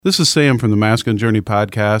This is Sam from the Masculine Journey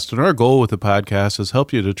podcast, and our goal with the podcast is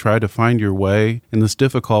help you to try to find your way in this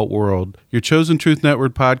difficult world. Your Chosen Truth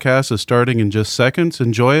Network podcast is starting in just seconds.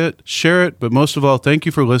 Enjoy it, share it, but most of all, thank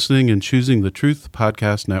you for listening and choosing the Truth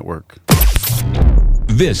Podcast Network.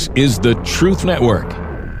 This is the Truth Network.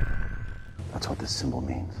 That's what this symbol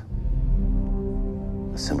means.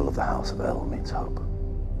 The symbol of the House of El means hope.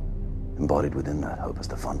 Embodied within that hope is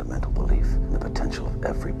the fundamental belief in the potential of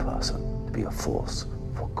every person to be a force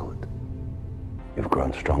for good. You've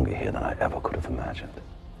grown stronger here than I ever could have imagined.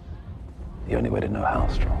 The only way to know how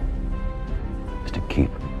strong is to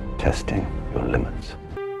keep testing your limits.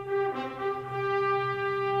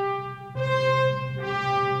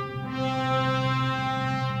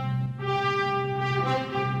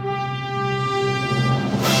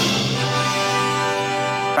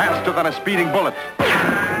 Faster than a speeding bullet.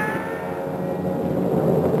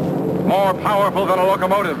 More powerful than a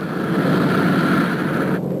locomotive.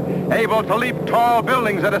 Able to leap tall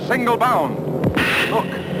buildings at a single bound. Look,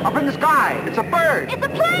 up in the sky. It's a bird. It's a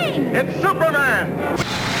plane. It's Superman.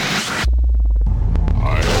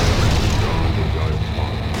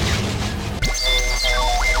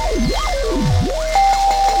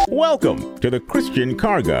 Welcome to the Christian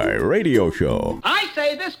Car Guy radio show. I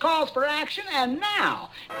say this calls for action, and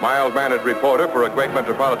now. Mild-mannered reporter for a great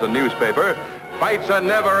metropolitan newspaper fights a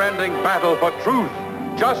never-ending battle for truth,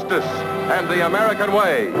 justice, and the American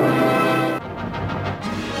way.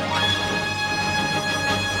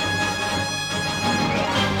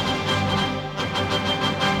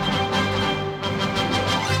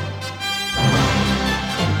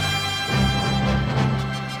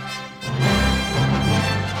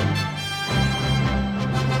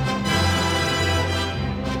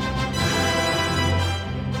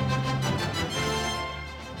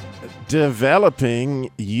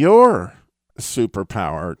 Developing your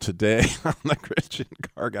superpower today on the Christian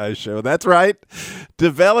Car Guy show. That's right.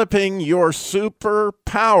 Developing your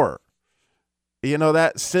superpower. You know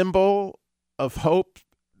that symbol of hope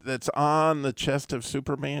that's on the chest of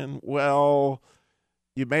Superman? Well,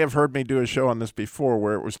 you may have heard me do a show on this before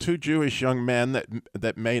where it was two Jewish young men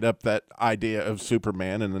that made up that idea of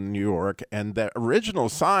Superman in New York, and the original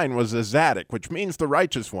sign was a Zadok, which means the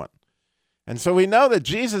righteous one. And so we know that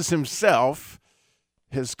Jesus himself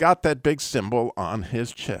has got that big symbol on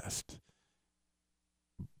his chest.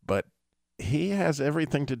 But he has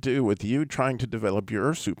everything to do with you trying to develop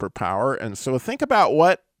your superpower. And so think about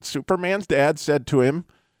what Superman's dad said to him.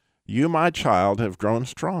 You, my child, have grown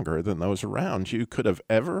stronger than those around you could have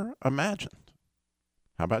ever imagined.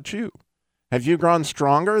 How about you? Have you grown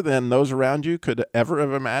stronger than those around you could ever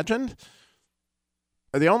have imagined?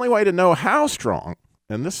 The only way to know how strong,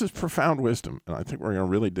 and this is profound wisdom, and I think we're going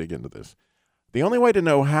to really dig into this. The only way to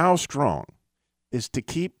know how strong is to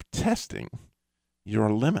keep testing your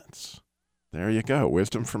limits. There you go.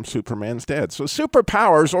 Wisdom from Superman's dad. So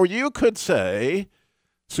superpowers, or you could say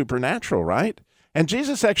supernatural, right? And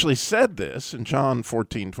Jesus actually said this in John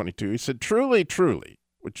 14:22. He said, truly, truly,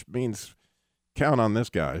 which means count on this,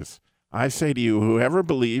 guys. I say to you, whoever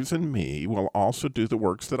believes in me will also do the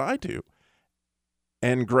works that I do.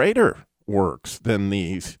 And greater works than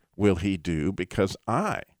these will he do, because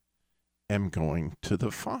I am going to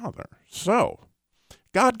the Father. So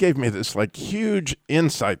God gave me this huge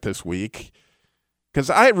insight this week, because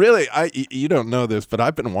you don't know this, but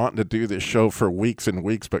I've been wanting to do this show for weeks and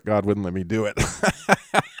weeks, but God wouldn't let me do it.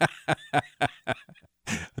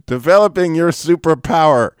 Developing your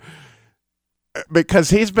superpower.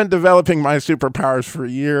 Because he's been developing my superpowers for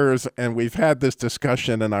years, and we've had this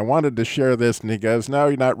discussion, and I wanted to share this, and he goes, no,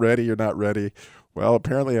 you're not ready, you're not ready. Well,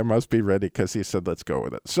 apparently I must be ready, because he said, let's go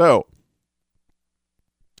with it. So,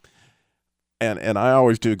 and I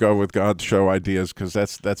always do go with God's show ideas, because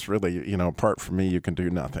that's really, apart from me, you can do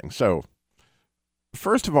nothing. So,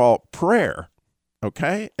 first of all, prayer,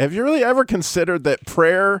 okay? Have you really ever considered that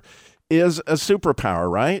prayer is a superpower,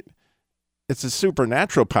 right? It's a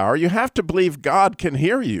supernatural power. You have to believe God can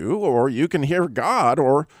hear you, or you can hear God,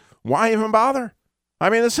 or why even bother?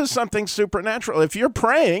 I mean, this is something supernatural. If you're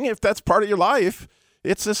praying, if that's part of your life,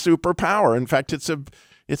 it's a superpower. In fact,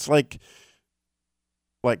 it's like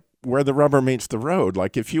where the rubber meets the road.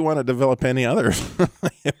 Like if you want to develop any others,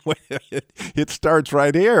 it starts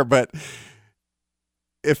right here. But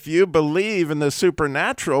if you believe in the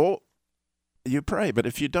supernatural, you pray. But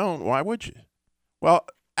if you don't, why would you? Well,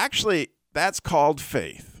 actually, that's called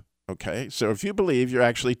faith, okay? So if you believe you're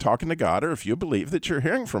actually talking to God, or if you believe that you're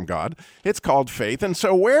hearing from God, it's called faith. And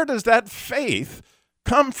so where does that faith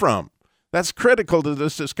come from? That's critical to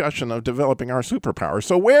this discussion of developing our superpower.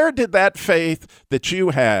 So where did that faith that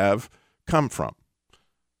you have come from?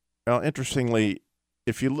 Well, interestingly,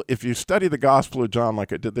 if you study the Gospel of John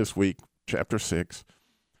like I did this week, chapter 6,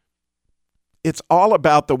 it's all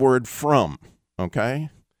about the word from, okay?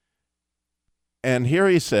 And here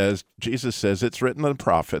Jesus says, it's written in the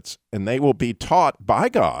prophets, and they will be taught by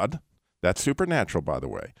God. That's supernatural, by the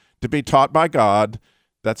way. To be taught by God,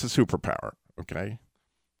 that's a superpower, okay?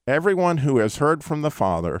 Everyone who has heard from the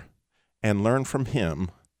Father and learned from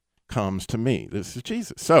him comes to me. This is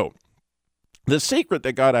Jesus. So the secret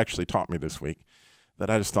that God actually taught me this week that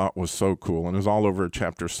I just thought was so cool and is all over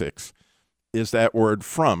chapter 6 is that word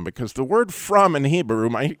from, because the word from in Hebrew,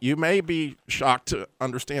 you may be shocked to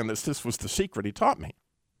understand this. This was the secret he taught me.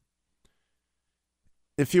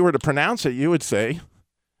 If you were to pronounce it, you would say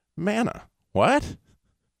manna. What?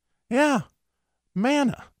 Yeah,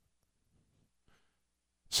 manna.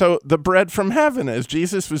 So the bread from heaven, as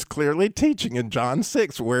Jesus was clearly teaching in John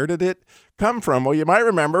 6, where did it come from? Well, you might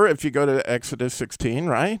remember if you go to Exodus 16,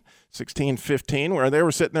 right? 16:15, where they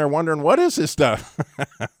were sitting there wondering, what is this stuff?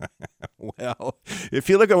 Well, if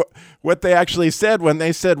you look at what they actually said when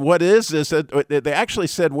they said, what is this? They actually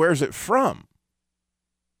said, where's it from?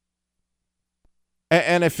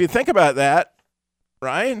 And if you think about that,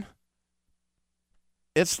 right?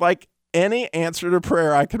 It's like any answer to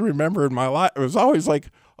prayer I can remember in my life. It was always like,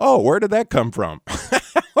 oh, where did that come from?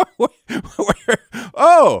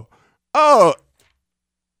 Oh,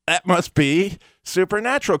 that must be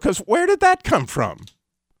supernatural, because where did that come from?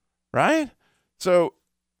 Right? So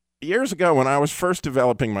years ago when I was first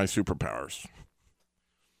developing my superpowers,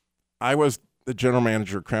 I was the general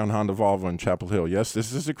manager of Crown Honda Volvo in Chapel Hill. Yes,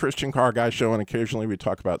 this is a Christian car guy show, and occasionally we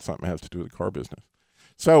talk about something that has to do with the car business.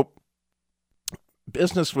 So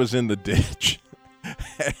business was in the ditch,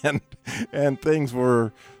 and things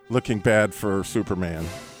were looking bad for Superman.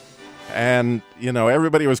 And,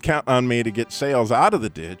 everybody was counting on me to get sales out of the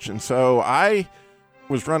ditch. And so I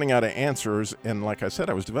was running out of answers. And like I said,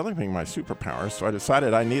 I was developing my superpowers. So I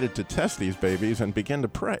decided I needed to test these babies and begin to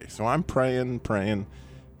pray. So I'm praying.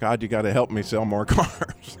 God, you got to help me sell more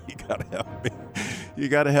cars. You got to help me. You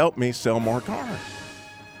got to help me sell more cars.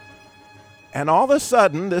 And all of a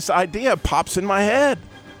sudden, this idea pops in my head.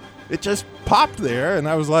 It just popped there, and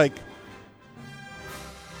I was like,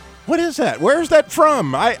 what is that? Where's that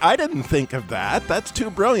from? I didn't think of that. That's too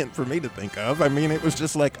brilliant for me to think of. I mean, it was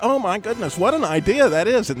just like, oh my goodness, what an idea that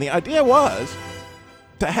is. And the idea was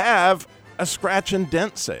to have a scratch and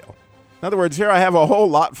dent sale. In other words, here I have a whole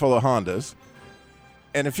lot full of Hondas.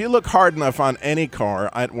 And if you look hard enough on any car,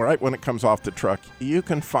 right when it comes off the truck, you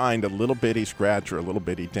can find a little bitty scratch or a little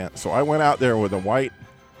bitty dent. So I went out there with a white,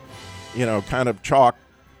 kind of chalk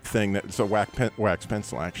thing that's a wax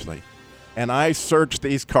pencil, actually. And I searched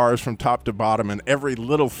these cars from top to bottom, and every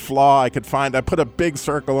little flaw I could find, I put a big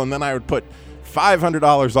circle, and then I would put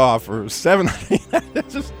 $500 off or $700,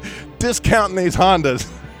 just discounting these Hondas.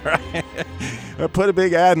 Right? I put a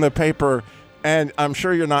big ad in the paper. And I'm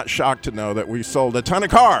sure you're not shocked to know that we sold a ton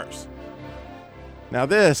of cars. Now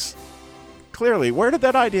this, clearly, where did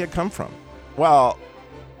that idea come from? Well,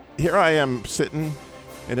 here I am sitting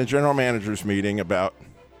in a general manager's meeting about,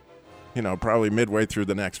 probably midway through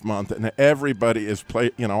the next month, and everybody is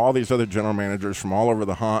all these other general managers from all over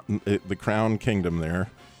the Crown Kingdom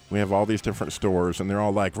there. We have all these different stores, and they're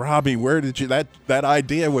all like, Robbie, where did you, that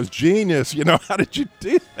idea was genius. How did you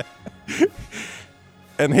do that?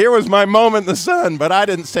 And here was my moment in the sun, but I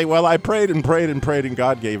didn't say, well, I prayed and prayed and prayed and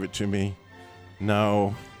God gave it to me.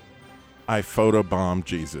 No, I photobombed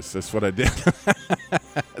Jesus. That's what I did.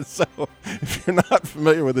 So if you're not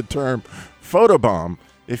familiar with the term photobomb,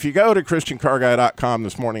 if you go to ChristianCarGuy.com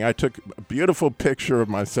this morning, I took a beautiful picture of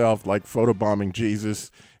myself like photobombing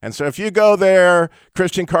Jesus. And so if you go there,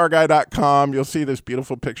 ChristianCarGuy.com, you'll see this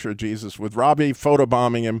beautiful picture of Jesus with Robbie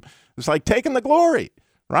photobombing him. It's like taking the glory,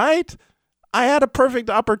 right? I had a perfect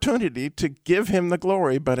opportunity to give him the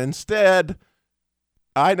glory, but instead,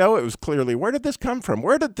 I know it was clearly, where did this come from?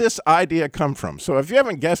 Where did this idea come from? So if you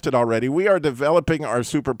haven't guessed it already, we are developing our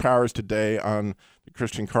superpowers today on the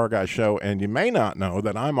Christian Car Guy Show, and you may not know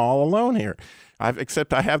that I'm all alone here,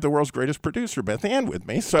 except I have the world's greatest producer, Beth Ann, with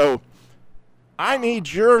me. So I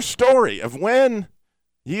need your story of when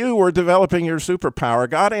you were developing your superpower.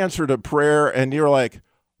 God answered a prayer, and you're like,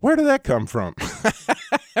 where did that come from?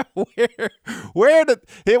 Where did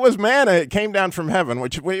it was manna? It came down from heaven.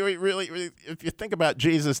 Which we really, if you think about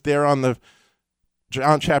Jesus there on the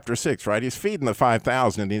John chapter 6, right? He's feeding the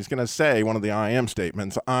 5,000, and he's going to say one of the I am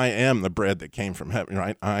statements: "I am the bread that came from heaven."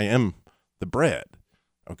 Right? I am the bread.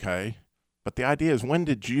 Okay, but the idea is, when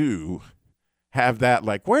did you have that?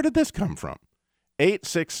 Like, where did this come from?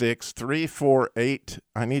 866-348.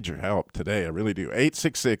 I need your help today. I really do.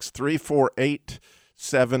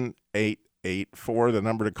 866-348-7880. 888-7884, the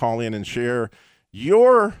number to call in and share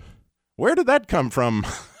your, where did that come from,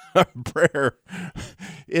 prayer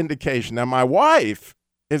indication. Now, my wife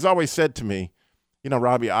has always said to me,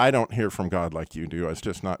 Robbie, I don't hear from God like you do. It's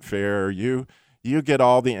just not fair. You get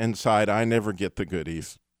all the inside. I never get the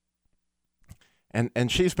goodies.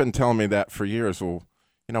 And she's been telling me that for years. Well,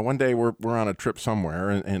 one day we're on a trip somewhere,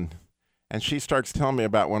 and she starts telling me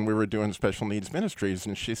about when we were doing special needs ministries,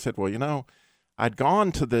 and she said, well, I'd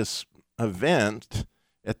gone to this event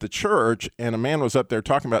at the church, and a man was up there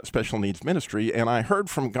talking about special needs ministry, and I heard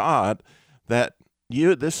from God that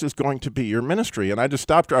this is going to be your ministry. And I just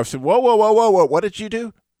stopped her. I said, whoa, what did you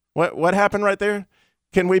do? What happened right there?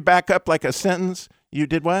 Can we back up like a sentence? You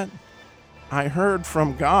did what? I heard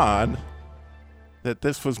from God that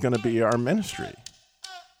this was going to be our ministry.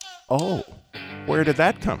 Oh, where did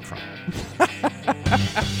that come from?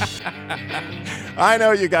 I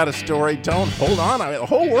know you got a story. Don't hold on. The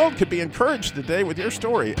whole world could be encouraged today with your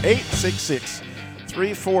story.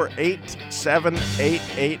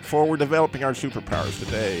 866-348-7884. We're developing our superpowers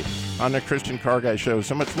today on the Christian Car Guy Show.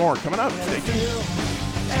 So much more coming up. Stay tuned.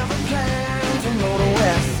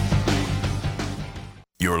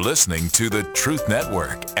 You're listening to the Truth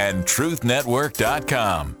Network and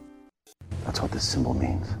truthnetwork.com. That's what this symbol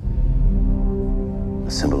means.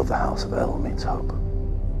 The symbol of the House of El means hope.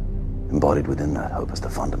 Embodied within that hope is the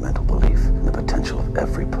fundamental belief in the potential of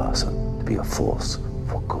every person to be a force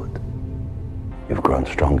for good. You've grown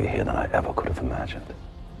stronger here than I ever could have imagined.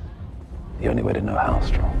 The only way to know how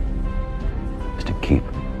strong is to keep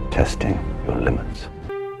testing your limits.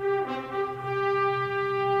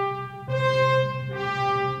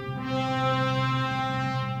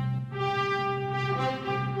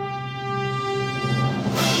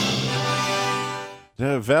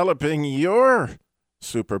 Developing your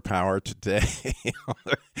superpower today on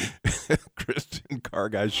the Christian Car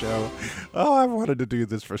Guy Show. Oh, I've wanted to do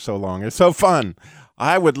this for so long. It's so fun.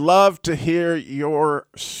 I would love to hear your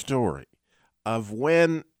story of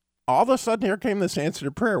when all of a sudden here came this answer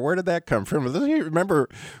to prayer. Where did that come from? Do you remember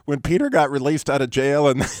when Peter got released out of jail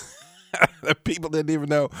and the people didn't even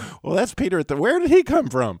know, well, that's Peter. Where did he come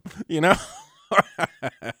from?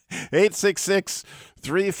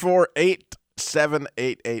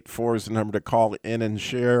 866-348-7884 is the number to call in and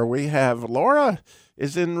share. We have Laura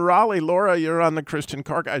is in Raleigh. Laura, you're on the Christian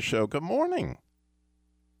Car Guy Show. Good morning.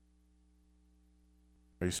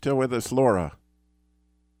 Are you still with us, Laura?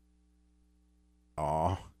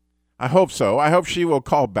 Oh, I hope so. I hope she will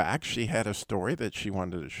call back. She had a story that she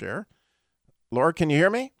wanted to share. Laura, can you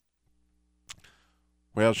hear me?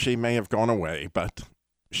 Well, she may have gone away, but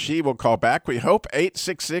she will call back. We hope.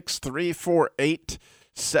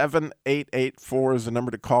 866-348-7884 is the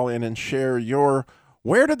number to call in and share your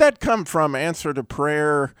where did that come from answer to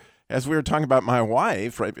prayer. As we were talking about my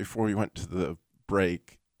wife right before we went to the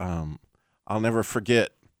break, I'll never forget.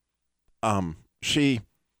 She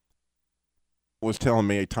was telling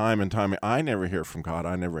me time and time, I never hear from God.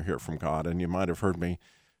 I never hear from God. And you might have heard me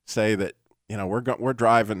say that, we're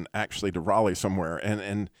driving actually to Raleigh somewhere.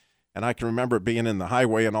 And I can remember being in the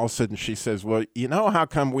highway, and all of a sudden she says, well, how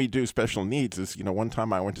come we do special needs is, one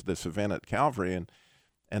time I went to this event at Calvary,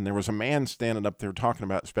 and there was a man standing up there talking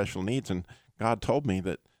about special needs, and God told me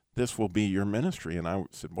that this will be your ministry. And I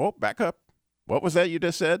said, well, back up. What was that you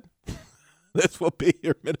just said? This will be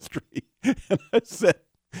your ministry. And I said,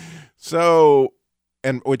 so,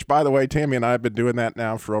 and which, by the way, Tammy and I have been doing that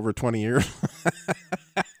now for over 20 years.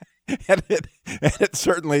 And it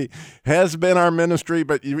certainly has been our ministry,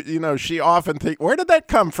 but she often thinks, where did that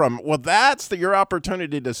come from? Well, that's your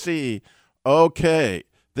opportunity to see, okay,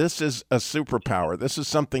 this is a superpower. This is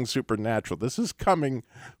something supernatural. This is coming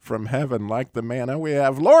from heaven like the manna. We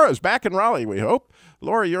have Laura's back in Raleigh, we hope.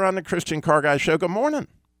 Laura, you're on the Christian Car Guy Show. Good morning.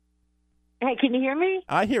 Hey, can you hear me?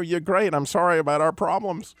 I hear you great. I'm sorry about our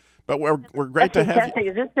problems, but we're great to have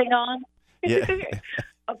you. Is this thing on? Yeah.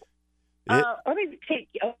 Let me take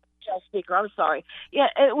speaker. I'm sorry. Yeah,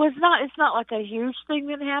 it's not like a huge thing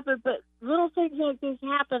that happened, but little things like this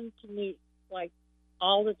happen to me like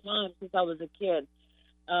all the time since I was a kid.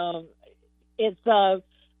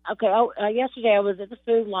 Yesterday I was at the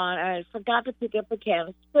food line and I forgot to pick up a can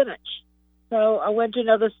of spinach. So I went to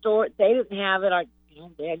another store. They didn't have it.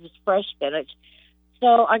 They had just fresh spinach.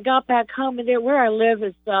 So I got back home, and where I live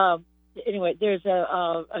is there's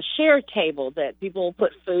a share table that people will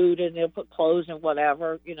put food and they'll put clothes and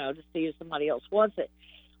whatever, to see if somebody else wants it.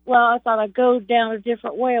 Well, I thought I'd go down a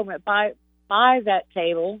different way. I went by that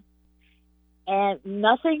table, and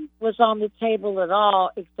nothing was on the table at all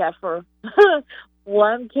except for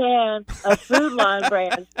one can of Food Line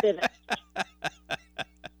brand spinach.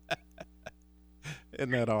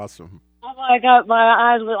 Isn't that awesome? Oh my God,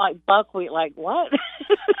 my eyes went like buckwheat. Like what?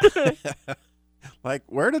 Like,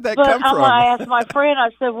 where did that But come from? I asked my friend.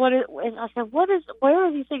 I said, "What is?" And I said, "What is? Where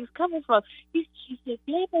are these things coming from?" She said,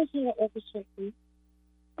 "Yeah, those are the orchestra."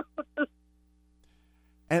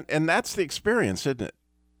 And that's the experience, isn't it?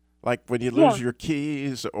 Like when you lose your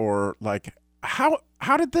keys, or like how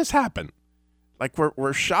did this happen? Like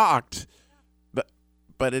we're shocked,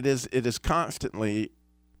 but it is constantly,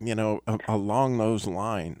 along those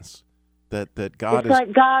lines that God it's is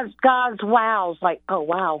like God's wows. Like, oh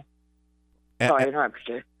wow. Sorry, interrupt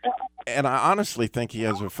you. And I honestly think he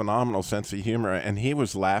has a phenomenal sense of humor, and he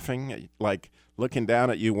was laughing, like looking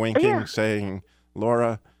down at you, winking, saying,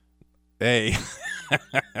 "Laura, hey."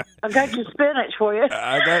 I got your spinach for you.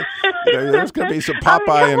 There's going to be some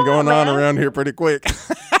Popeye going on around here pretty quick.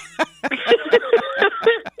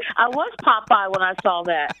 I was Popeye when I saw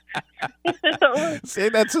that. See,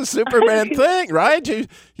 that's a Superman thing, right?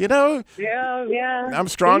 You know. Yeah. I'm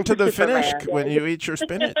strong to the Superman. finish when you eat your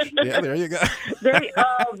spinach. Yeah, there you go.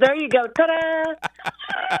 There you go. Ta-da!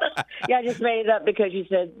 Yeah, I just made it up because you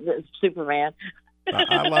said Superman.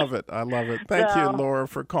 I love it. Thank you, Laura,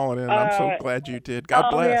 for calling in. I'm so glad you did.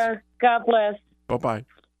 God bless. Yeah. God bless. Bye-bye.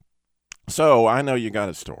 So I know you got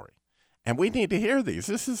a story, and we need to hear these.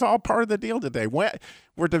 This is all part of the deal today.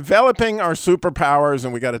 We're developing our superpowers,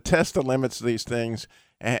 and we got to test the limits of these things,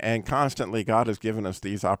 and constantly God has given us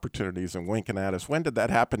these opportunities and winking at us. When did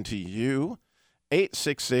that happen to you?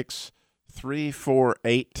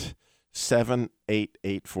 866-348-7884.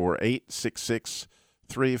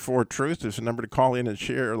 866-34-TRUTH is the number to call in and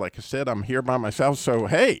share. Like I said, I'm here by myself, so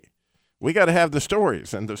hey, we got to have the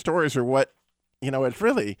stories, and the stories are what,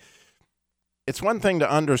 it's one thing to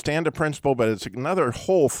understand a principle, but it's another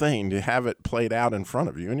whole thing to have it played out in front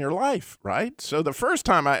of you in your life, right? So the first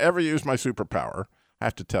time I ever used my superpower, I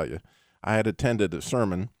have to tell you, I had attended a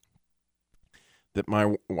sermon that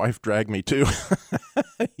my wife dragged me to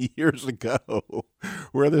years ago,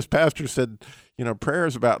 where this pastor said, prayer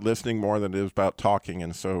is about listening more than it is about talking.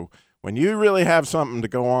 And so when you really have something to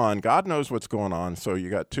go on, God knows what's going on. So you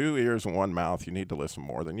got 2 ears and 1 mouth. You need to listen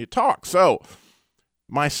more than you talk. So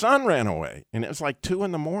my son ran away, and it was like 2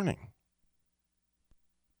 a.m.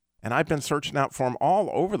 And I've been searching out for him all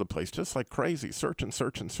over the place, just like crazy, searching.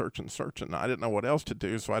 I didn't know what else to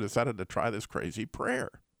do, so I decided to try this crazy prayer.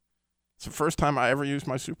 It's the first time I ever used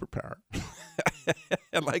my superpower.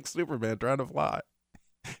 Like Superman trying to fly.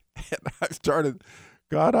 And I started,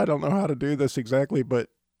 God, I don't know how to do this exactly, but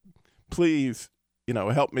please,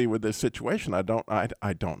 help me with this situation. I don't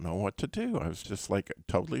know what to do. I was just like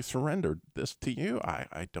totally surrendered this to you.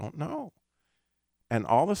 I don't know. And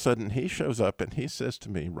all of a sudden he shows up and he says to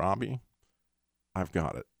me, Robbie, I've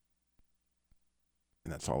got it.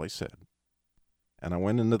 And that's all he said. And I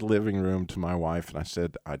went into the living room to my wife and I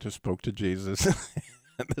said, I just spoke to Jesus. And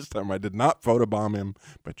this time I did not photobomb him,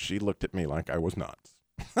 but she looked at me like I was nuts.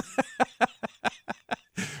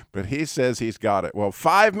 But he says he's got it. Well,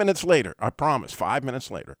 5 minutes later, I promise, 5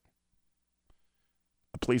 minutes later,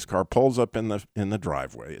 a police car pulls up in the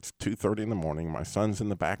driveway. It's 2:30 in the morning. My son's in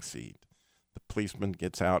the back seat. The policeman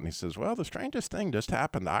gets out and he says, well, the strangest thing just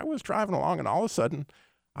happened. I was driving along and all of a sudden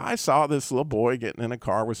I saw this little boy getting in a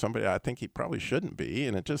car with somebody I think he probably shouldn't be,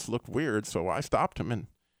 and it just looked weird, so I stopped him,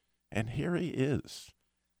 and here he is.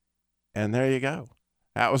 And there you go.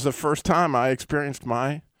 That was the first time I experienced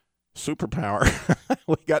my superpower.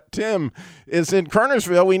 We got Tim is in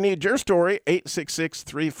Kernersville. We need your story,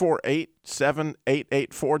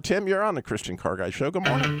 866-348-7884. Tim, you're on the Christian Car Guy Show. Good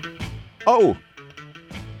morning. Oh.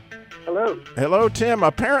 Hello, Tim.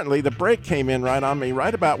 Apparently, the break came in right on me,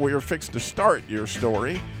 right about where you're fixed to start your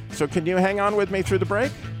story. So can you hang on with me through the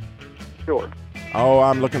break? Sure. Oh,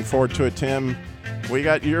 I'm looking forward to it, Tim. We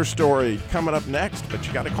got your story coming up next, but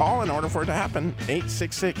you got to call in order for it to happen.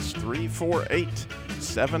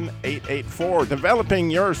 866-348-7884. Developing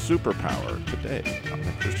your superpower today on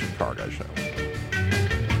the Christian Car Guy Show.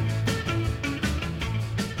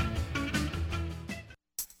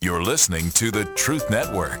 You're listening to the Truth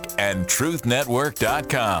Network and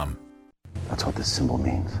truthnetwork.com. That's what this symbol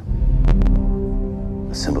means.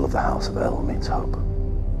 The symbol of the House of El means hope.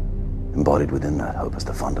 Embodied within that hope is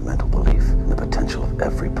the fundamental belief in the potential of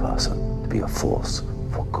every person to be a force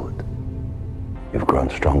for good. You've grown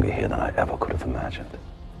stronger here than I ever could have imagined.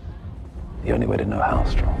 The only way to know how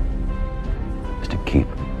strong is to keep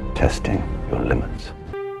testing your limits.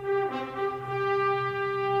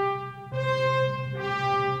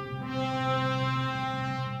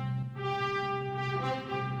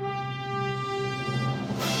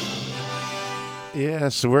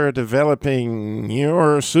 Yes, we're developing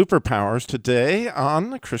your superpowers today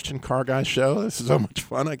on the Christian Car Guy Show. This is so much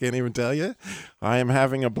fun, I can't even tell you. I am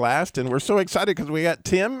having a blast, and we're so excited because we got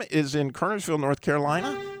Tim is in Kernersville, North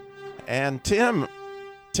Carolina. And Tim,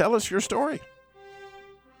 tell us your story.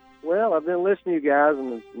 Well, I've been listening to you guys,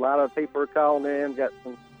 and a lot of people are calling in, got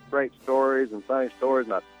some great stories and funny stories.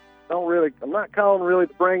 And I'm not calling really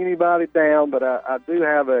to bring anybody down, but I do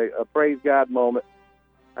have a praise God moment.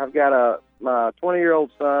 I've got my 20-year-old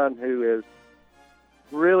son who has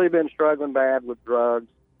really been struggling bad with drugs.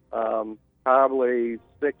 Probably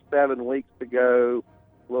 6-7 weeks ago,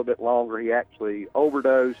 a little bit longer, he actually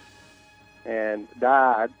overdosed and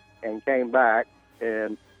died and came back.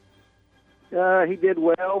 And he did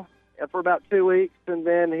well for about 2 weeks, and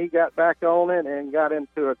then he got back on it and got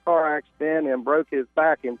into a car accident and broke his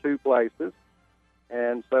back in 2 places.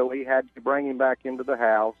 And so we had to bring him back into the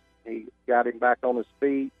house. He got him back on his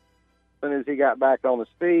feet. As soon as he got back on his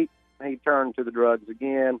feet, he turned to the drugs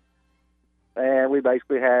again, and we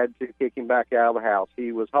basically had to kick him back out of the house.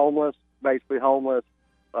 He was homeless, basically homeless,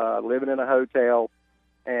 living in a hotel,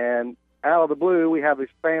 and out of the blue, we have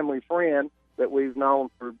this family friend that we've known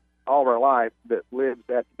for all of our life that lives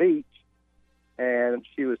at the beach, and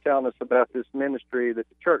she was telling us about this ministry that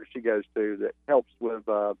the church she goes to that helps with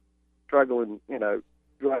struggling,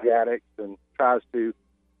 drug addicts and tries to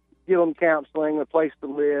give them counseling, a place to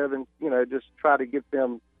live, and, just try to get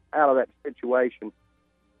them out of that situation.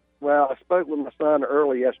 Well, I spoke with my son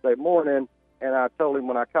early yesterday morning, and I told him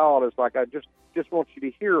when I called, it's like, I just want you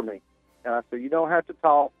to hear me. And I said, you don't have to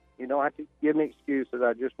talk. You don't have to give me excuses.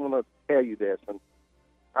 I just want to tell you this. And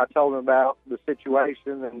I told him about the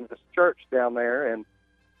situation and this church down there, and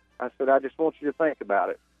I said, I just want you to think about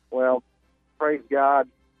it. Well, praise God,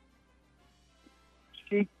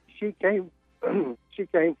 she came she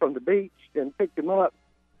came from the beach and picked him up,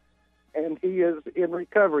 and he is in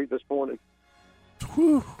recovery this morning.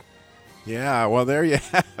 Whew. Yeah, well, there you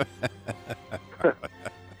have it.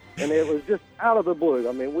 And it was just out of the blue.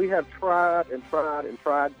 I mean, we have tried and tried and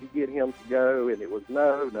tried to get him to go, and it was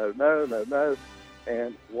no.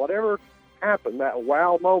 And whatever happened, that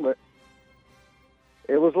wow moment,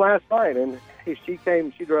 it was last night, and she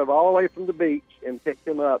drove all the way from the beach and picked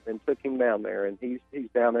him up and took him down there, and he's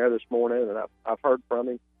down there this morning, and I've heard from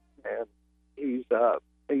him, and he's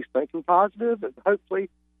thinking positive, and hopefully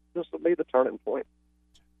this will be the turning point.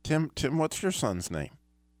 Tim, what's your son's name?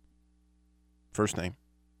 First name?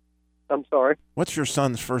 I'm sorry? What's your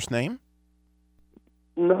son's first name?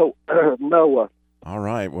 No, Noah. All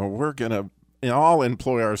right, well, we're going to all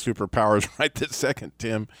employ our superpowers right this second,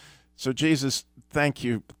 Tim. So, Jesus, thank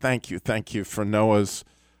you for Noah's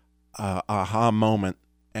aha moment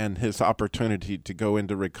and his opportunity to go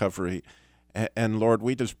into recovery. And Lord,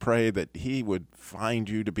 we just pray that he would find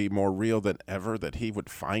you to be more real than ever, that he would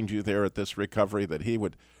find you there at this recovery, that he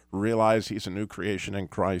would realize he's a new creation in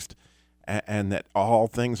Christ, and that all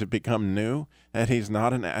things have become new, that he's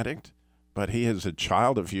not an addict, but he is a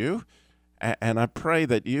child of you. And I pray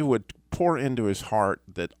that you would pour into his heart,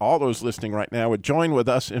 that all those listening right now would join with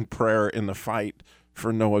us in prayer in the fight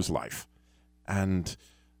for Noah's life. And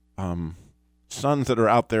sons that are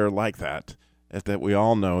out there like that we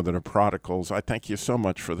all know that are prodigals. I thank you so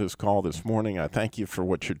much for this call this morning. I thank you for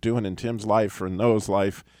what you're doing in Tim's life, for Noah's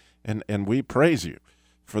life, and we praise you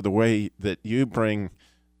for the way that you bring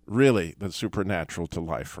really the supernatural to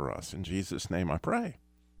life for us. In Jesus' name I pray.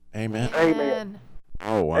 Amen. Amen.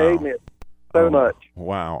 Oh, wow. Amen. So much.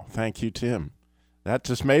 Wow. Thank you, Tim. That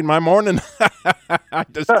just made my morning. I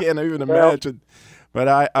just can't even imagine. But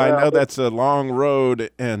I know that's a long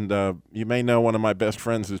road, and you may know one of my best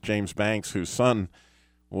friends is James Banks, whose son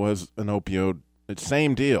was an opioid. It's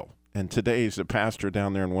same deal. And today he's a pastor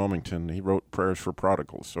down there in Wilmington. He wrote Prayers for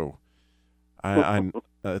Prodigals. So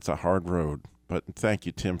it's a hard road. But thank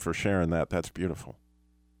you, Tim, for sharing that. That's beautiful.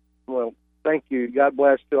 Well, thank you. God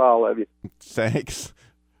bless to all of you. Thanks.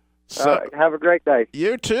 So, have a great day.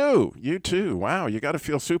 You too. Wow, you got to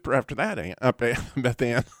feel super after that, Beth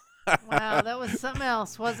Ann. Wow, that was something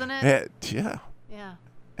else, wasn't it? Yeah. Yeah.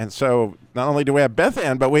 And so not only do we have Beth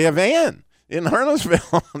Ann, but we have Ann in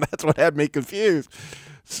Kernersville. That's what had me confused.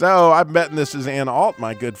 So I'm betting this is Ann Alt,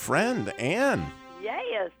 my good friend. Ann.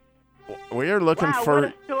 Yes. We are looking for... What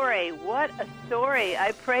a story. What a story.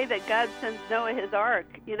 I pray that God sends Noah his ark.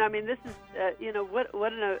 This is,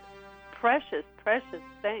 what a precious, precious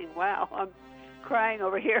thing. Wow. I'm crying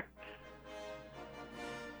over here.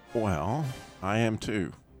 Well, I am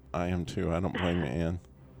too. I don't blame you, Ann.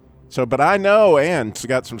 So, but I know Ann's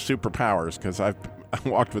got some superpowers because I've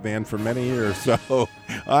walked with Ann for many years. So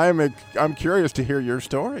I'm curious to hear your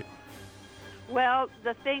story. Well,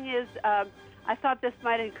 the thing is, I thought this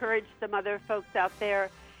might encourage some other folks out there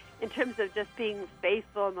in terms of just being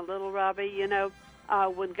faithful in the little, Robbie. You know,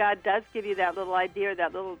 when God does give you that little idea,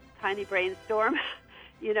 that little tiny brainstorm,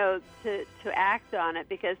 you know, to act on it.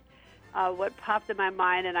 Because what popped in my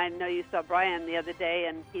mind, and I know you saw Brian the other day,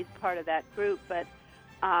 and he's part of that group, but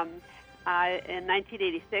in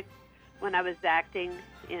 1986, when I was acting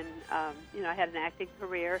in, you know, I had an acting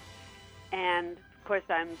career, and of course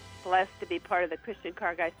I'm blessed to be part of the Christian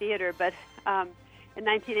Car Guy Theater, but in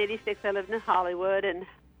 1986 I lived in Hollywood and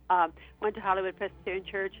went to Hollywood Presbyterian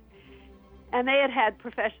Church, and they had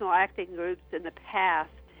professional acting groups in the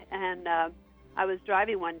past, and I was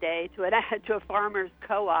driving one day to a farmer's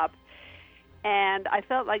co-op, and I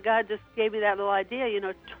felt like God just gave me that little idea, you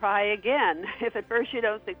know, try again. If at first you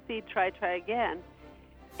don't succeed, try again.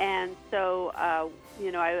 And so,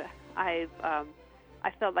 you know, I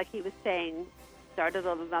felt like he was saying, started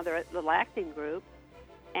another little acting group,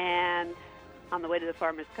 and on the way to the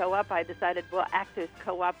Farmers Co-op, I decided, well, Actors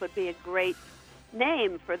Co-op would be a great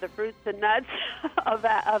name for the fruits and nuts of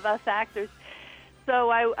us actors. So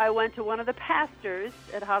I went to one of the pastors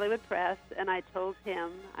at Hollywood Press, and I told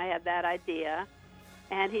him I had that idea.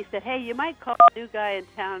 And he said, hey, you might call a new guy in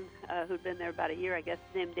town who'd been there about a year, I guess,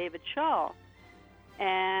 named David Shaw.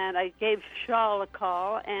 And I gave Shaw a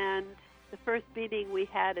call, and the first meeting we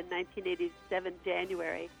had in 1987,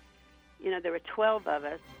 January, you know, there were 12 of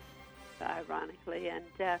us, ironically, and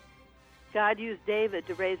God used David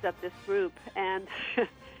to raise up this group. And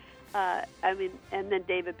I mean, and then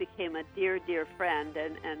David became a dear, dear friend,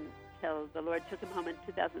 and until the Lord took him home in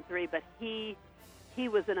 2003. But he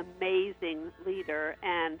was an amazing leader,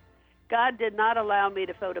 and God did not allow me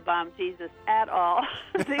to photobomb Jesus at all,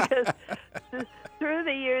 because through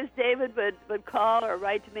the years, David would call or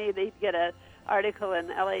write to me. They'd get an article in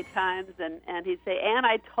LA Times, and he'd say, Ann,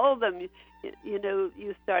 I told them, you know,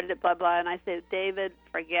 you started at blah, blah. And I said, David,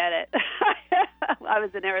 forget it. I was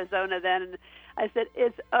in Arizona then, and I said,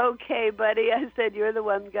 it's okay, buddy. I said, you're the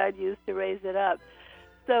one God used to raise it up.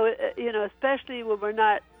 So, you know, especially when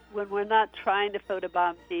we're not trying to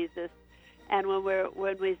photobomb Jesus, and when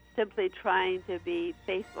we're simply trying to be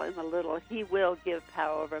faithful in the little, he will give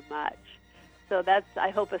power over much. So that's,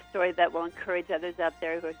 I hope, a story that will encourage others out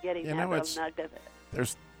there who are getting that little nugget of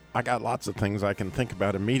it. I got lots of things I can think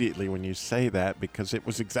about immediately when you say that, because it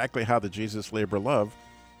was exactly how the Jesus Labor Love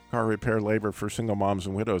car repair labor for single moms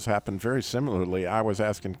and widows happened very similarly. I was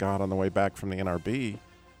asking God on the way back from the NRB,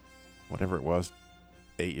 whatever it was,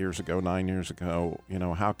 9 years ago, you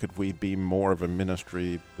know, how could we be more of a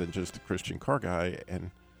ministry than just a Christian Car Guy?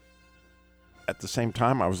 And at the same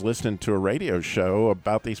time, I was listening to a radio show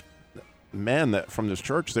about these men that from this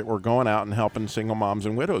church that were going out and helping single moms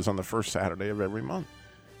and widows on the first Saturday of every month.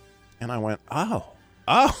 And I went, oh,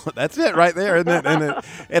 that's it right there. And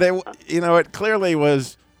it, you know, it clearly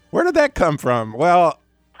was, where did that come from? Well,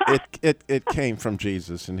 it came from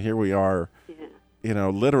Jesus, and here we are. You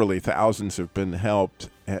know, literally thousands have been helped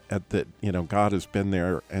at that. You know, God has been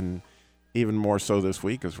there, and even more so this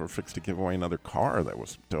week as we're fixed to give away another car that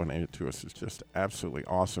was donated to us. Is just absolutely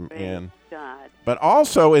awesome. Praise and God. But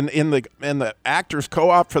also in the Actors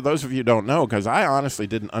Co-op, for those of you who don't know, because I honestly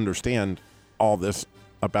didn't understand all this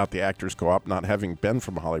about the Actors Co-op, not having been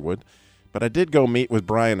from Hollywood, but I did go meet with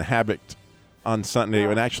Brian Habich on Sunday,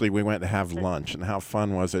 and actually we went to have lunch, and how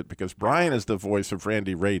fun was it? Because Brian is the voice of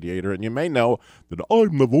Randy Radiator, and you may know that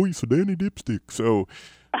I'm the voice of Danny Dipstick, so...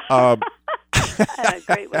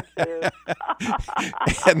 great one, too.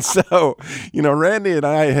 And so, you know, Randy and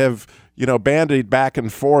I have, you know, bandied back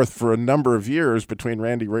and forth for a number of years between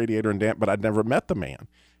Randy Radiator and Dan, but I'd never met the man.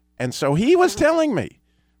 And so he was telling me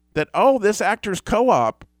that, this Actors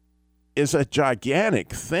Co-op is a gigantic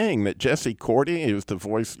thing, that Jesse Cordy is the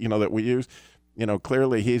voice, you know, that we use. You know,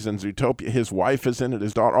 clearly he's in Zootopia. His wife is in it,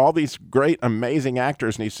 his daughter, all these great, amazing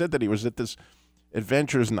actors. And he said that he was at this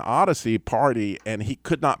Adventures in the Odyssey party, and he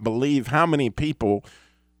could not believe how many people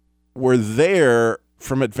were there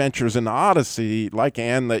from Adventures in the Odyssey, like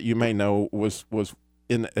Ann, that you may know, was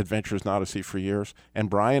in Adventures in the Odyssey for years, and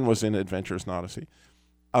Brian was in Adventures in the Odyssey.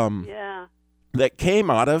 That came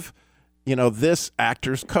out of, you know, this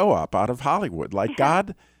Actors Co-op out of Hollywood. Like,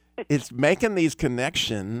 God is making these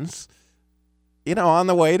connections, you know, on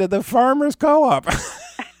the way to the Farmers Co-op.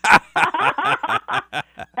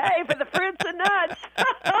 Hey, for the fruits and nuts.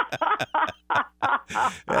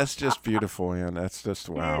 That's just beautiful, Ann. That's just,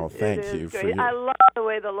 wow. Thank you. For you. I love the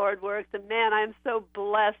way the Lord works. And, man, I'm so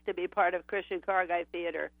blessed to be part of Christian Car Guy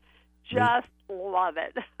Theater. Just love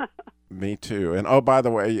it. Me too. And, oh, by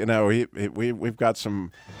the way, you know, we've got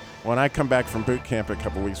some, when I come back from boot camp in a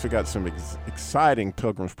couple of weeks, we got some exciting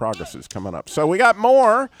Pilgrim's Progresses coming up. So we got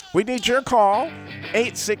more. We need your call.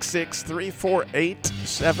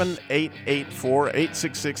 866-348-7884.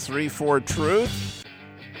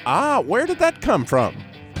 866-34-TRUTH. Where did that come from?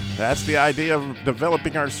 That's the idea of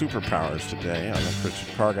developing our superpowers today on the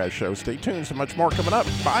Christian Car Guy Show. Stay tuned. So much more coming up.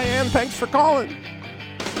 Bye, Ann. Thanks for calling.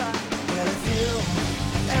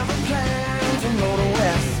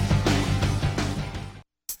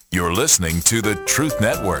 You're listening to the Truth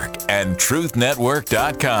Network and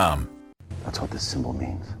truthnetwork.com. That's what this symbol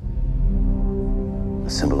means.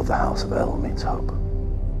 The symbol of the House of El means hope.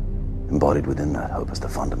 Embodied within that hope is the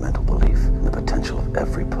fundamental belief in the potential of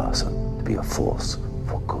every person to be a force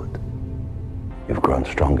for good. You've grown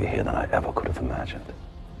stronger here than I ever could have imagined.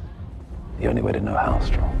 The only way to know how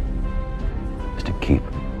strong is to keep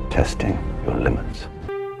testing your limits.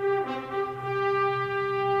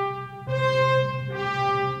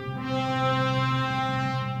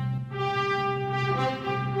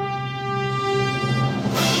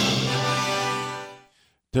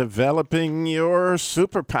 Developing your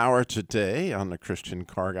superpower today on the Christian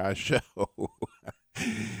Car Guy Show.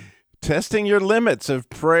 Testing your limits of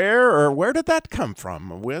prayer, or where did that come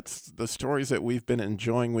from? With the stories that we've been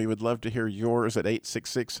enjoying, we would love to hear yours at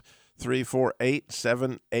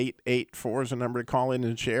 866-348-7884 is the number to call in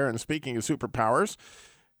and share. And speaking of superpowers,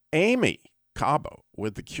 Amy Cabo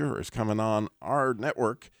with The Cure is coming on our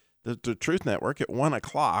network, the Truth Network, at 1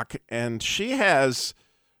 o'clock, and she has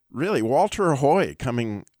really Walter Hoy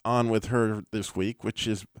coming on with her this week, which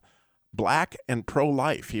is Black and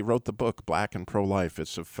Pro-Life. He wrote the book Black and Pro-Life.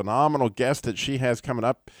 It's a phenomenal guest that she has coming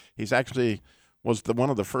up. He's actually was one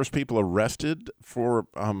of the first people arrested for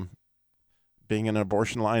being in an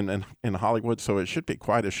abortion line in Hollywood, so it should be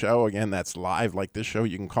quite a show. Again, that's live like this show.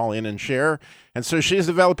 You can call in and share. And so she's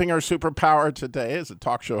developing her superpower today as a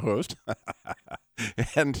talk show host.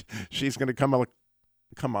 And she's going to come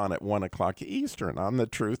on at 1 o'clock Eastern on the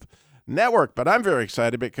Truth Network. But I'm very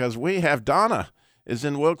excited because we have Donna is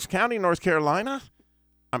in Wilkes County, North Carolina.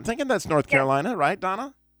 I'm thinking that's North Carolina, right,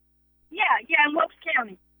 Donna? Yeah, in Wilkes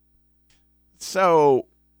County. So,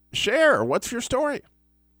 share. What's your story?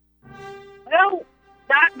 Well,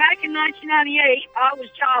 back in 1998, I was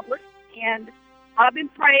jobless, and I've been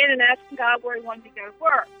praying and asking God where He wanted me to go to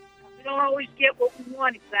work. We don't always get what we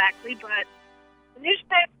want exactly, but the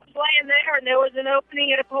newspaper was laying there, and there was an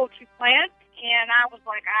opening at a poultry plant, and I was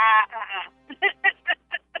like,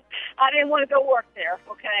 I didn't want to go work there,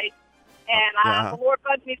 okay? And the Lord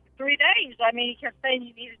bugged me for 3 days. I mean, He kept saying,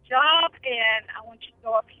 you need a job, and I want you to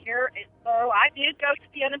go up here. And so I did go to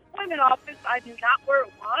the unemployment office. I knew not where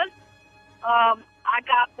it was. I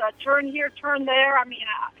got the turn here, turn there. I mean,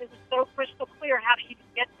 it was so crystal clear how to even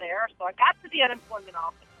get there. So I got to the unemployment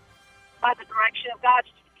office by the direction of God's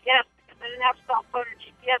GPS, because they didn't have cell phone or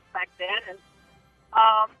GPS back then. And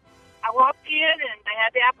I walked in, and they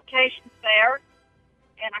had the applications there.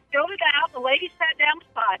 And I filled it out. The lady sat down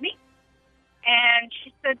beside me, and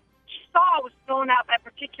she said she saw I was filling out that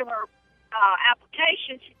particular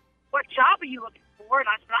application. She said, what job are you looking for? And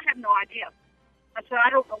I said, I have no idea. I said,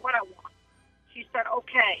 I don't know what I want. She said,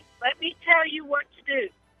 okay, let me tell you what to do.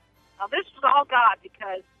 Now, this was all God,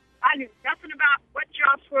 because I knew nothing about what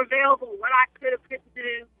jobs were available, what I could or couldn't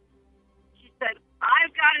do. She said, I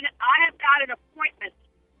have got an appointment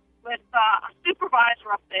with a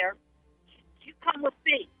supervisor up there. You come with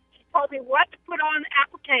me. She told me what to put on the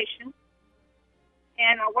application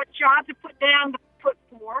and what job to put down to put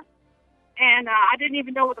for. And I didn't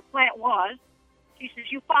even know what the plant was. She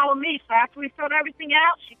says, you follow me. So after we filled everything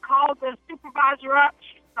out, she called the supervisor up.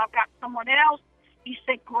 She said, I've got someone else. He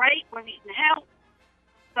said, great, we're needing help.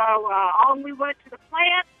 So on we went to the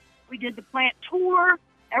plant. We did the plant tour.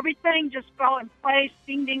 Everything just fell in place,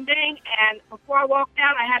 ding, ding, ding. And before I walked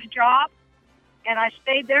out, I had a job, and I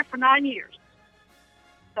stayed there for 9 years.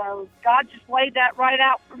 So God just laid that right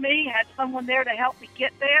out for me. Had someone there to help me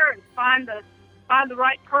get there and find the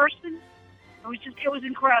right person. It was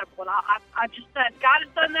incredible. And I just said, God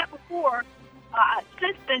has done that before.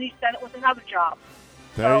 Since then, He's done it with another job.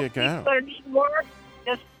 There you go. People that need work,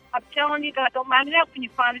 I'm telling you, God don't mind helping you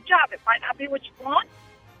find a job. It might not be what you want.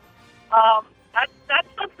 That's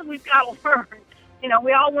something we've got to learn. You know,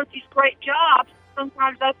 we all want these great jobs.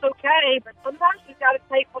 Sometimes that's okay, but sometimes we've got to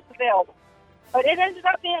take what's available. But it ended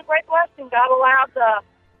up being a great blessing. God allowed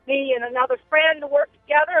me and another friend to work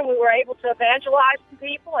together, and we were able to evangelize some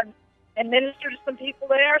people and minister to some people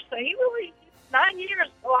there. So 9 years,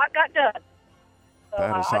 a lot got done. So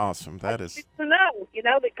that is awesome. That is to know,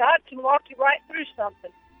 that God can walk you right through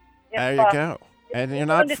something. There you go. And you're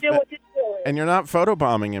not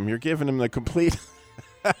photobombing him. You're giving him the complete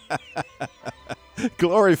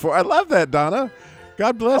glory for. I love that, Donna.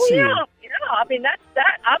 God bless you. Yeah. I mean, that's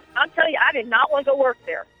that. I'll tell you, I did not want to go work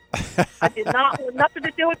there. I did not want nothing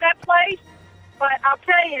to do with that place. But I'll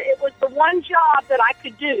tell you, it was the one job that I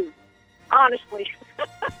could do. Honestly,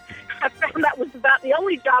 I found that was about the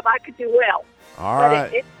only job I could do well. All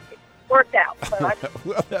right. It worked out. So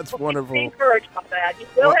well, that's wonderful. Be encouraged by that. It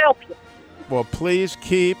will help you. Well, please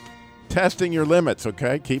keep testing your limits,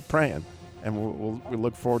 okay? Keep praying. And we'll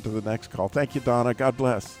look forward to the next call. Thank you, Donna. God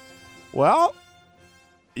bless. Well,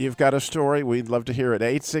 you've got a story. We'd love to hear it.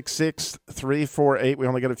 866-348. We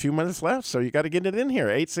only got a few minutes left, so you got to get it in here.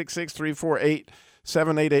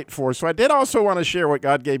 866-348-7884. So I did also want to share what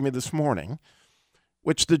God gave me this morning,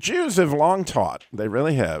 which the Jews have long taught, they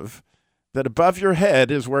really have, that above your head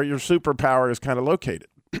is where your superpower is kind of located.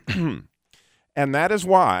 And that is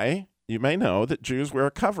why you may know that Jews wear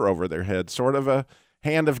a cover over their head, sort of a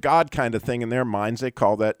hand of God kind of thing in their minds. They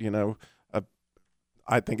call that,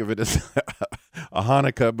 I think of it as a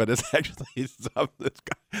Hanukkah, but it's actually something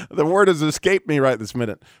the word has escaped me right this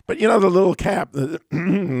minute. But the little cap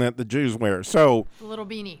that the Jews wear. So the little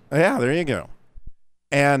beanie. Yeah, there you go.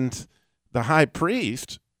 And the high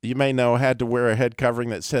priest, you may know, had to wear a head covering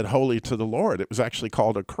that said holy to the Lord. It was actually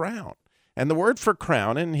called a crown. And the word for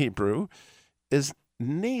crown in Hebrew is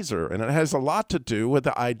Nezer, and it has a lot to do with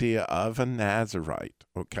the idea of a Nazirite,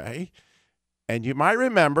 okay? And you might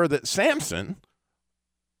remember that Samson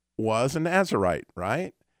was a Nazirite,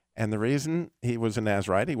 right? And the reason he was a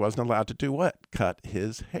Nazirite, he wasn't allowed to do what? Cut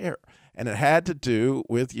his hair. And it had to do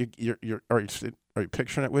with, are you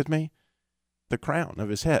picturing it with me? The crown of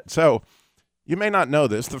his head. So you may not know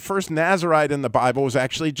this. The first Nazirite in the Bible was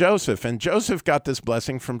actually Joseph, and Joseph got this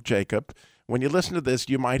blessing from Jacob. When you listen to this,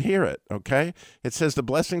 you might hear it, okay? It says, the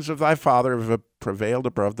blessings of thy father have prevailed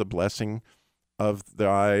above the blessing of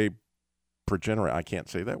thy progenitor. I can't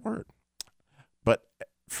say that word. But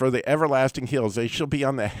for the everlasting hills, they shall be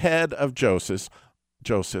on the head of Joseph,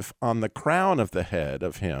 on the crown of the head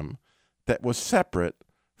of him that was separate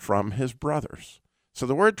from his brothers. So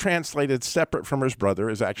the word translated separate from his brother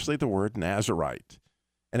is actually the word Nazirite.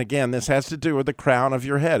 And again, this has to do with the crown of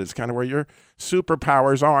your head. It's kind of where your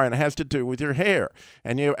superpowers are, and it has to do with your hair.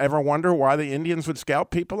 And you ever wonder why the Indians would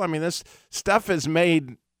scalp people? I mean, this stuff is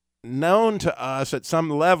made known to us at some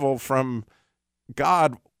level from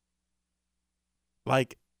God,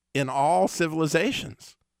 like in all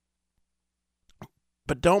civilizations.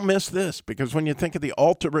 But don't miss this, because when you think of the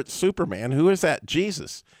ultimate Superman, who is that?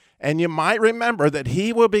 Jesus. And you might remember that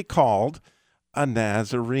he will be called a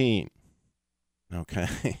Nazarene.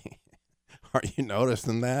 Okay. Are you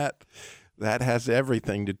noticing that? That has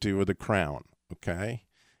everything to do with the crown. Okay.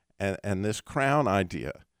 And this crown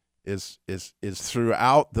idea is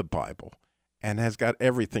throughout the Bible and has got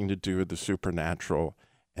everything to do with the supernatural.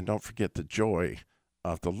 And don't forget, the joy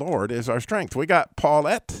of the Lord is our strength. We got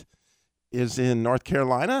Paulette is in North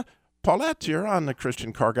Carolina. Paulette, you're on the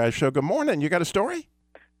Christian Car Guy Show. Good morning. You got a story?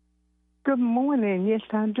 Good morning. Yes,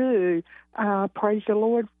 I do. Praise the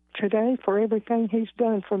Lord today for everything he's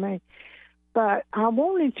done for me. But I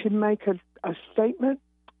wanted to make a statement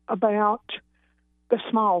about the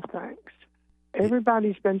small things.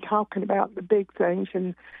 Everybody's been talking about the big things,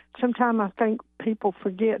 and sometimes I think people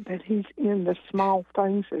forget that he's in the small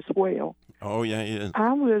things as well. Oh, yeah, he is.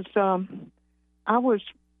 I was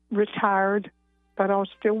retired, but I was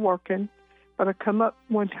still working. But I come up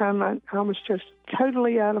one time, I was just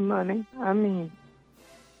totally out of money. I mean,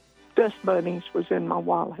 dust bunnies was in my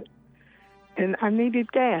wallet. And I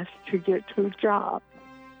needed gas to get to a job.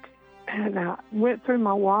 And I went through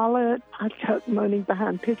my wallet. I tucked money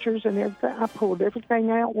behind pictures and everything. I pulled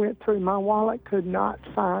everything out, went through my wallet, could not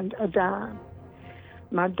find a dime.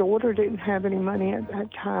 My daughter didn't have any money at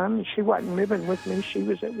that time. She wasn't living with me. She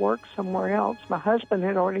was at work somewhere else. My husband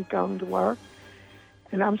had already gone to work.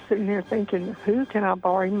 And I'm sitting there thinking, who can I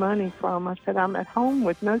borrow money from? I said, I'm at home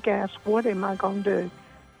with no gas. What am I going to do?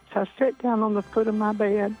 So I sat down on the foot of my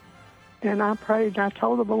bed, and I prayed. I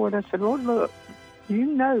told the Lord, I said, Lord, look, you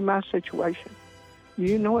know my situation.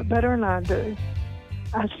 You know it better than I do.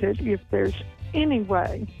 I said, if there's any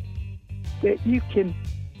way that you can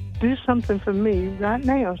do something for me right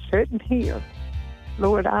now, sitting here,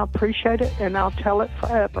 Lord, I appreciate it, and I'll tell it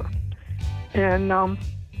forever. And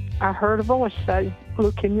I heard a voice say,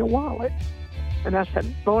 look in your wallet. And I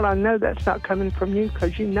said, Lord, I know that's not coming from you,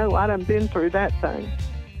 because you know I done been through that thing.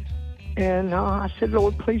 And I said,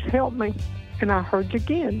 Lord, please help me. And I heard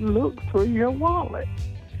again, look through your wallet.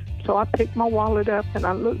 So I picked my wallet up and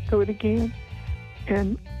I looked through it again.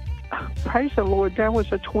 And praise the Lord, there was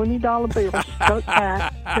a $20 bill stuck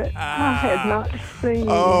back that I had not seen.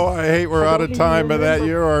 Oh, I hate we're out of time, but that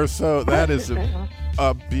remember. you are so. That is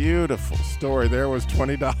a beautiful story. There was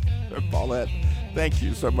 $20. Paulette, thank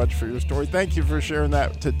you so much for your story. Thank you for sharing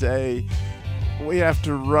that today. We have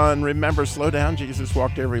to run. Remember, slow down. Jesus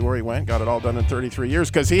walked everywhere he went, got it all done in 33 years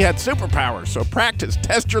because he had superpowers. So practice,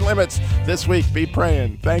 test your limits this week. Be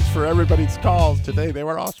praying. Thanks for everybody's calls today. They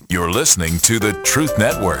were awesome. You're listening to the Truth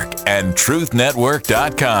Network and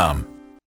truthnetwork.com.